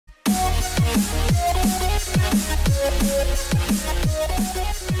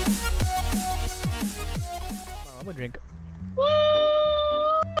I'm gonna drink.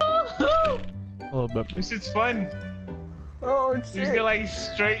 Oh, but This shit's fun. Oh You just shit. go like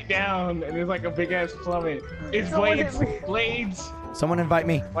straight down, and there's like a big ass plummet. It's Someone blades, hit me. blades. someone invite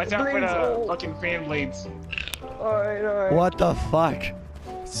me. Watch out for Blades, the oh. fucking fan blades. Alright. What the fuck?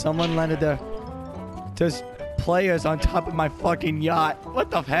 Someone landed there. There's players on top of my fucking yacht.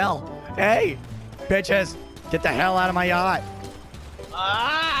 What the hell? Hey, bitches, get the hell out of my yacht.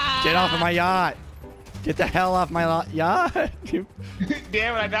 Get off of my yacht. Get the hell off my yacht. Damn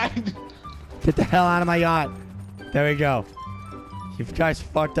it, I died. Get the hell out of my yacht. There we go. You guys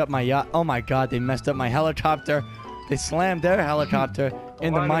fucked up my yacht. Oh my god, they messed up my helicopter. They slammed their helicopter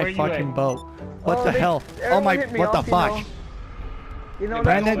into Juan, where my you fucking at? boat. What Oh, the they- hell? Oh everyone my, hit me what the off, fuck? You know Hey,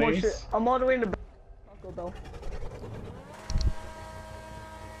 that Brandon. bullshit. I'm all the way in the back. I'll go though.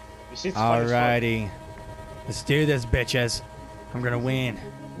 This shit's fun as fuck. Alrighty. Let's do this, bitches. I'm gonna win.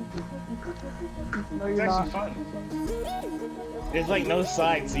 No, It's you're actually not. fun. There's like no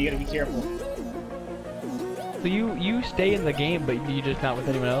sides, so you gotta be careful. so you stay in the game, but you just not with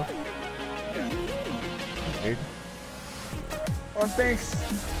anyone else. Weird. Oh, thanks.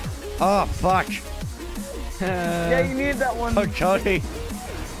 Oh, fuck. Yeah, you needed that one. Oh, Cody.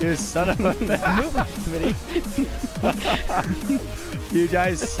 You son of a Smitty. You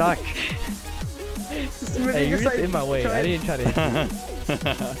guys suck. Hey, you're just in my way. I didn't try to.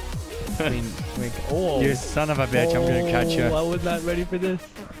 I mean, oh. You son of a bitch. I'm gonna catch you. I was not ready for this.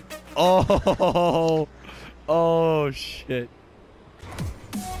 Oh. Oh, shit.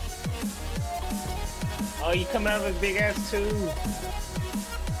 Oh, you coming out of a big ass tube.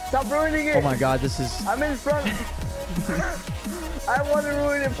 Stop ruining it. Oh my god, this is... I'm in front. I want to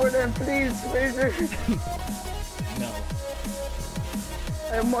ruin it for them, please, Razor. No.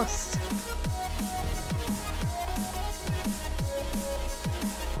 I must.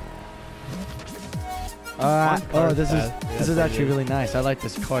 oh, this is actually really nice. I like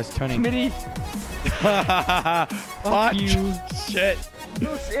this car's turning. Smitty. Fuck you. Shit.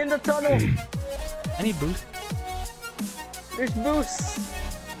 Boost in the tunnel. I need boost. There's boost.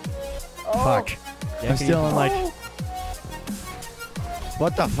 Oh. Fuck. I'm still in like... Oh.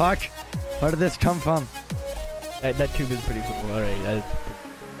 What the fuck? Where did this come from? That tube is pretty cool. Alright, that is...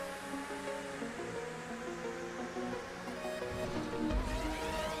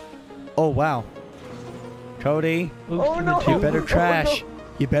 Oh, wow. Cody, Oops, Oh, in the no. you tube. better Oh, crash. no.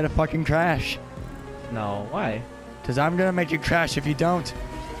 You better fucking crash. No, why? Because I'm going to make you crash if you don't.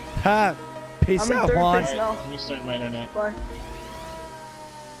 Ha! Peace I'm in out, third Juan. place now. Let me start my internet. Bye.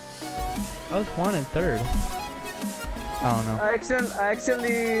 I was one and third. I don't know. I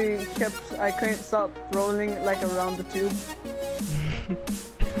accidentally I couldn't stop rolling like around the tube.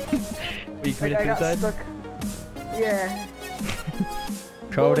 Were you Like committed I got suicide? stuck. Yeah.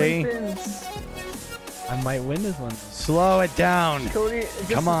 Cody, Golden pins. I might win this one. slow it down. Cody, just,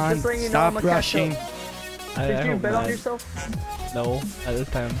 Come on, just letting you know stop I'm a catch rushing. up. I Did you hope bet on not. yourself? No, at this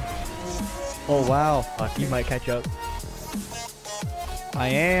time. Oh, wow. Fuck, you might catch up. I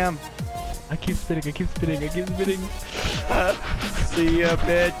am. I keep spinning, I keep spinning, I keep spinning. See ya,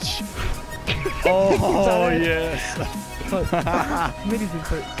 bitch. Oh, yes. Smitty's in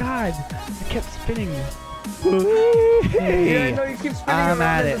third. God, I kept spinning. Yeah, I know you keep spinning I'm around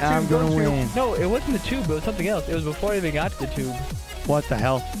at in it. the I'm tube, gonna don't you? win. No, it wasn't the tube, it was something else. It was before I even got to the tube. What the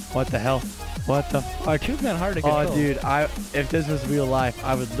hell? What the hell? What the Our tube's not hard to control. Oh, dude, if this was real life,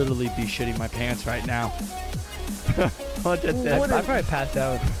 I would literally be shitting my pants right now. Look at What this. I probably passed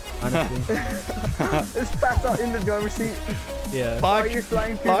out, honestly. It's passed out in the driver's seat Yeah. while Fuck. you're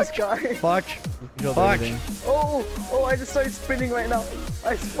flying through the sky. Fuck. Controlled Fuck. everything. Oh, I just started spinning right now.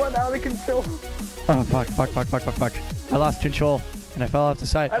 I spun out of control. Oh, fuck. I lost control, and I fell off the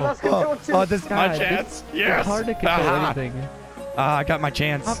side. I lost control too. Oh, this is my God, chance. It's Yes. hard to control anything. I got my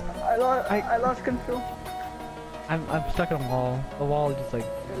chance. I lost control. I'm stuck on a wall. The wall is just like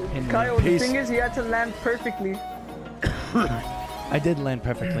pinned me. Kyle, Peace. the thing is, you had to land perfectly. I did land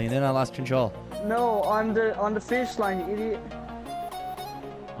perfectly, and then I lost control. No, on the finish line, you idiot.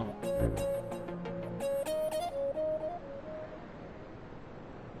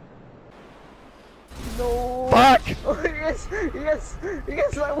 No. Fuck! Oh, yes,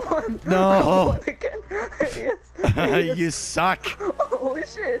 I won. No. I won again. Yes. You suck. Holy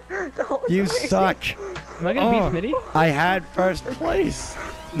shit. That was You amazing. suck. Am I gonna beat Smitty? I had first place.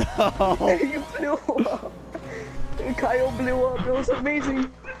 No. You blew up. Kyle blew up. It was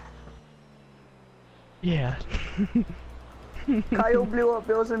amazing. Yeah. Kyle blew up.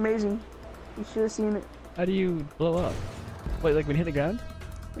 It was amazing. You should have seen it. How do you blow up? Wait, like when you hit the ground?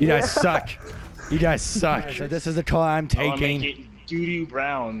 You guys suck. You guys suck. So this is the car I'm I wanna make taking. it doo-doo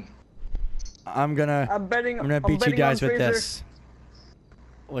brown. I'm gonna beat you guys with this.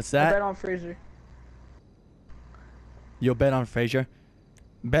 What's I bet that? on Fraser. You'll bet on Fraser?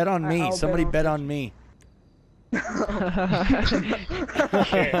 Bet on me. I'll Somebody bet on bet on me.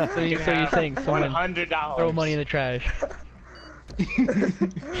 Okay, So you're saying someone $100. throw money in the trash?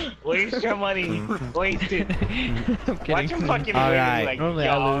 Waste your money. Waste it. I'm Watch kidding. him fucking All win, right. like, Normally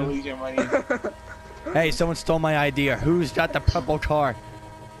I y'all lose. lose your money. Hey, someone stole my idea. Who's got the purple car?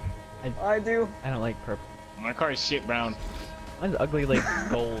 I do. I don't like purple. My car is shit brown. Mine's ugly like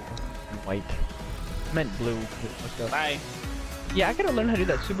gold and white. I meant blue. What's up? Bye. Yeah, I gotta learn how to do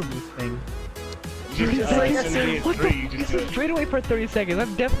that super boost thing. You just, like as soon as it's What the? free, you This just do is it. straight away for 30 seconds.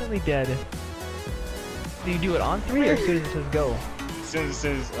 I'm definitely dead. Do you do it on 3 or as soon as it says go? As soon as it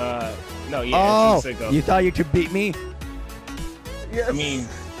says, no, yeah, Oh, as soon as it goes. you thought you could beat me? Yes. I mean,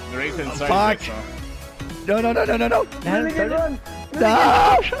 the race inside Fuck. is so. No, no, no, no, no, no. It hasn't Renegade, started? run!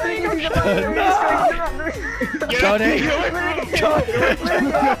 No! Renegade, run! Get Tony! You're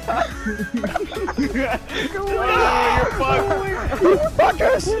fucked. You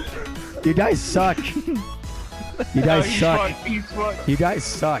fuckers! You guys suck. You guys He's suck. fucked. He's fucked. You guys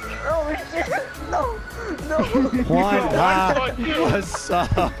suck. Oh shit! No! No! Juan, fuck you. what's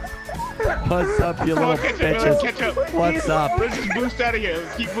up? What's up, you Come little on, catch up, bitches? catch up. What's up? Let's just boost out of here.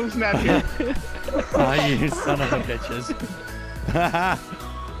 Let's keep boosting out of here. Oh, you son of a bitches. No!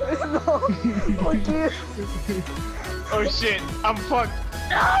 Fuck you! Oh shit, I'm fucked.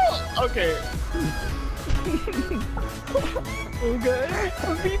 No! Okay. Okay.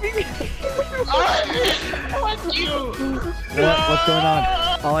 I'm beeping. Fuck you. What's going on?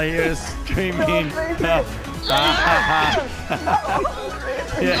 All I hear is screaming. Yeah.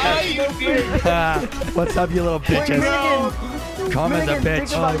 What's up, you little bitches? Come as a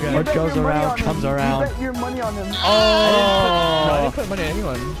bitch. What goes around comes around. You bet your money on him. No, I Oh. didn't put money on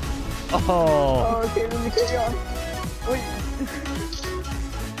anyone. Oh. Oh, okay, let me carry on. Wait.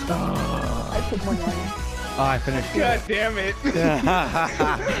 I put money on him. Oh, I finished. God damn it.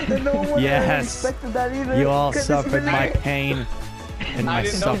 And no one Yes. expected that either. You all 'cause it's suffered my Renegade. pain and I my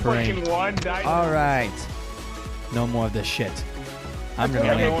didn't know suffering. fucking one died. All right. No more of this shit. I'm I gonna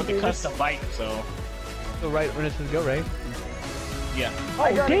don't know win. what to cuss the bike, so So right when it says go, right? yeah.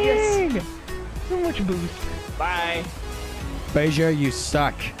 I got it, yes. Dang! So much boost. Bye. Frazier, you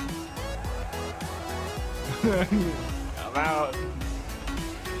suck. I'm out.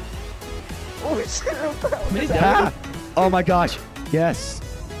 Oh shit, I'm found. Many Ah! Oh my gosh. Yes.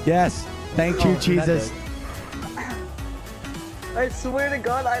 Yes. Thank you, Oh, not Jesus. dead. I swear to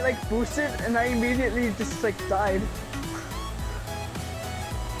God, I like boosted and I immediately just like died.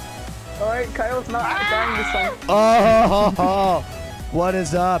 Alright, Kyle's not dying this time. Oh, what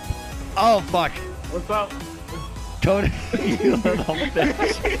is up? Oh, fuck. What's up? Cody, you little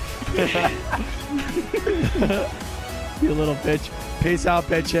bitch. You little bitch. Peace out,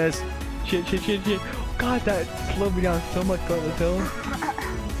 bitches. Shit, shit, shit, shit. God, that slowed me down so much going this hill.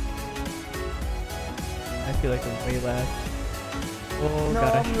 I feel like I'm way last. Oh No,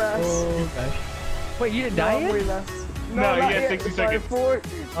 gosh. I'm last. Oh gosh. Wait, you didn't die I'm way yet? less. No, you not got yet. 60 5, seconds. 4,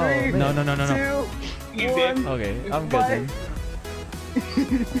 3, No, no, no, no, no. 2, You did. 1. Okay, I'm good then.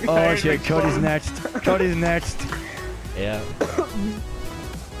 Oh, shit. Cody's next. Cody's next. Yeah.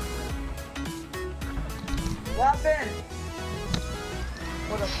 What happened?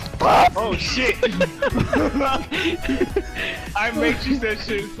 What Oh shit! I make you that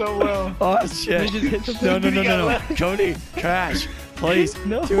shit so well. Oh, shit. You just hit something? No, no, no, no, no. Cody, trash. Please,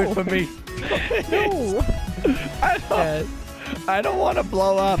 No. do it for me. No. I don't want to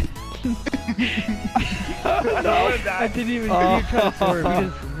blow up. I didn't even try to swerve. We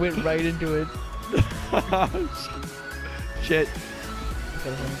just went right into it. Shit.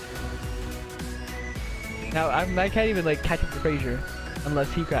 Now I can't even like catch up to Frazier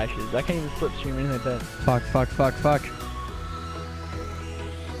unless he crashes. I can't even slipstream or anything like that. Fuck, fuck, fuck, fuck.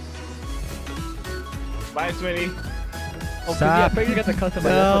 Bye, Smitty. Oh, 'cause, Stop. yeah, Frazier got the custom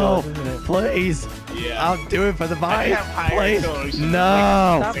No, isn't it? please. Yeah. I'll do it for the I vibe. have higher Please. acceleration.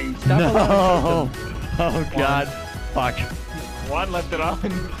 No. Stop, Same. stop No. allowing Oh, God. Fuck. One left it on.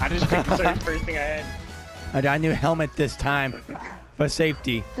 I just picked the first thing I had. I got a new helmet this time for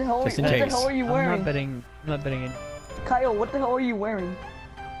safety, the hell, just in what the case. hell are you I'm wearing? not betting. I'm not betting in. Kyle, what the hell are you wearing?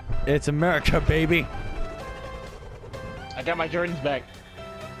 It's America, baby. I got my Jordans back.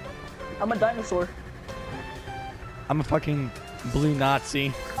 I'm a dinosaur. I'm a fucking blue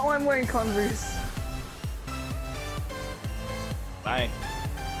Nazi. Oh, I'm wearing Converse. Bye.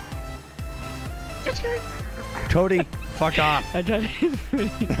 Cody, Fuck off. I tried to hit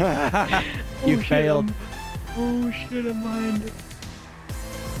Smitty. You Oh, shit, failed. Oh shit, I'm behind.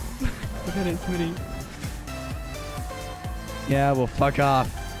 Look at it, Smitty. Yeah, well, fuck off.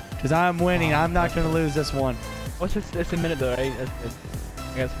 Because I'm winning. I'm not going to lose this one. What's this? It's a minute though, right? That's good.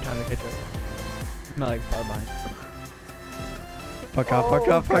 I got some time to catch up. I'm not like far behind. Fuck off, fuck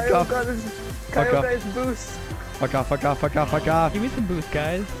off, fuck off. Kyle Fuck got off. his boost. Fuck off, fuck off, fuck off, fuck off. Give me some boost,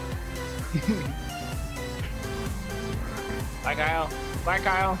 guys. Bye, Kyle. Bye,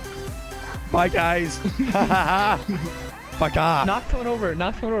 Kyle. Bye, guys. Fuck off. Knock someone over.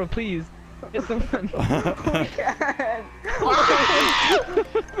 Knock someone over, please. Hit someone.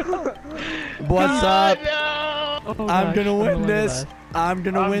 What's up? Oh, I'm gosh, gonna win gonna this. last. I'm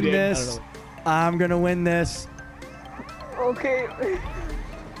gonna win dead. this. I'm gonna win this. Okay.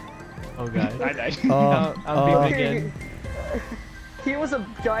 Oh god. I died. Oh, I'm beating again. He was a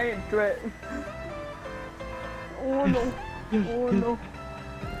giant threat. Oh no. Oh no.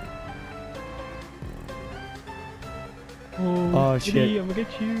 Oh, Smitty, shit. I'm gonna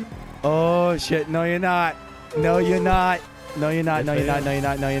get you. Oh shit! No, you're not. No, you're not. No, you're not. No, you're not. No, you're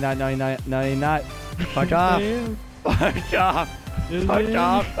not. No, you're not. No, you're not. No, you're not. Fuck off. Damn. Fuck off. Fuck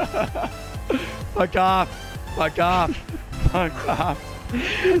off. Fuck off. Fuck off. Fuck off.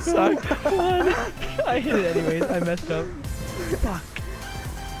 You suck. I hit it anyways. I messed up. Fuck.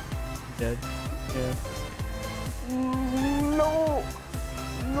 Dead. Yeah. No.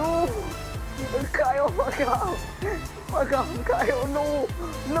 No. Kyle, fuck off. Fuck off, Kyle. No.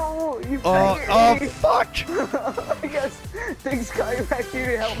 No. You Oh, faggot. fuck. Yes. Thanks, Kyle. Factory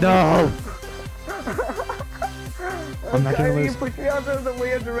to help me. No. I'm not gonna Kyle, you lose. push me out of the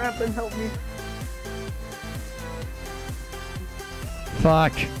way of the ramp and help me.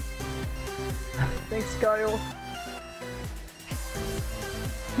 Fuck. Thanks, Kyle.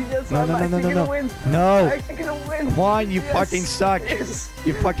 Yes, No, I'm no, no, actually no, gonna no. win. No. I'm actually gonna win. Juan, you Yes. fucking suck. Yes.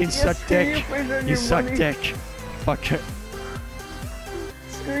 You fucking Yes, suck screw dick. your face and You your suck money. dick. Fuck it.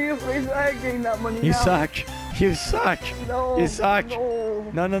 Screw your face. I ain't getting that money You now. suck. You suck. No. You suck. No.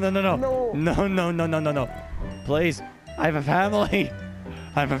 No, no, no, no, no. No. No, no, no, no, no, no. Please. I have a family.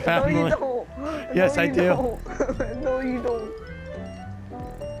 I have a No, family. you don't. Yes, no, I you do. Don't. No, you don't.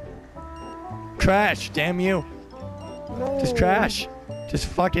 Crash, damn you. No. Just crash. Just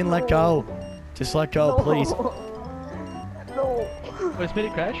fucking let go. Just let go, No. please. No. What,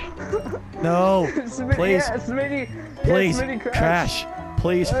 Smitty crash? No. Smitty, Please. Yeah, Smitty. Please. Yeah, Smitty Crash.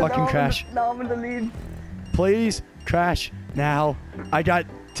 Please fucking crash. Now I'm in the lead. Please crash now. I got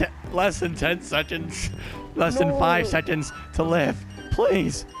less than 10 seconds. Less than No. 5 seconds to live.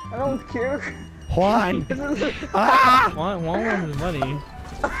 Please. I don't care. Juan. Ah! Juan wants his money.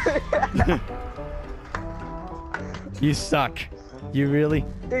 You suck. You really,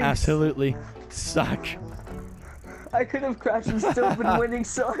 Thanks. absolutely suck. I could have crashed and still been winning,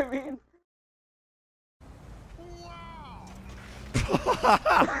 so I mean.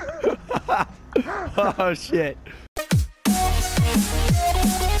 Oh shit.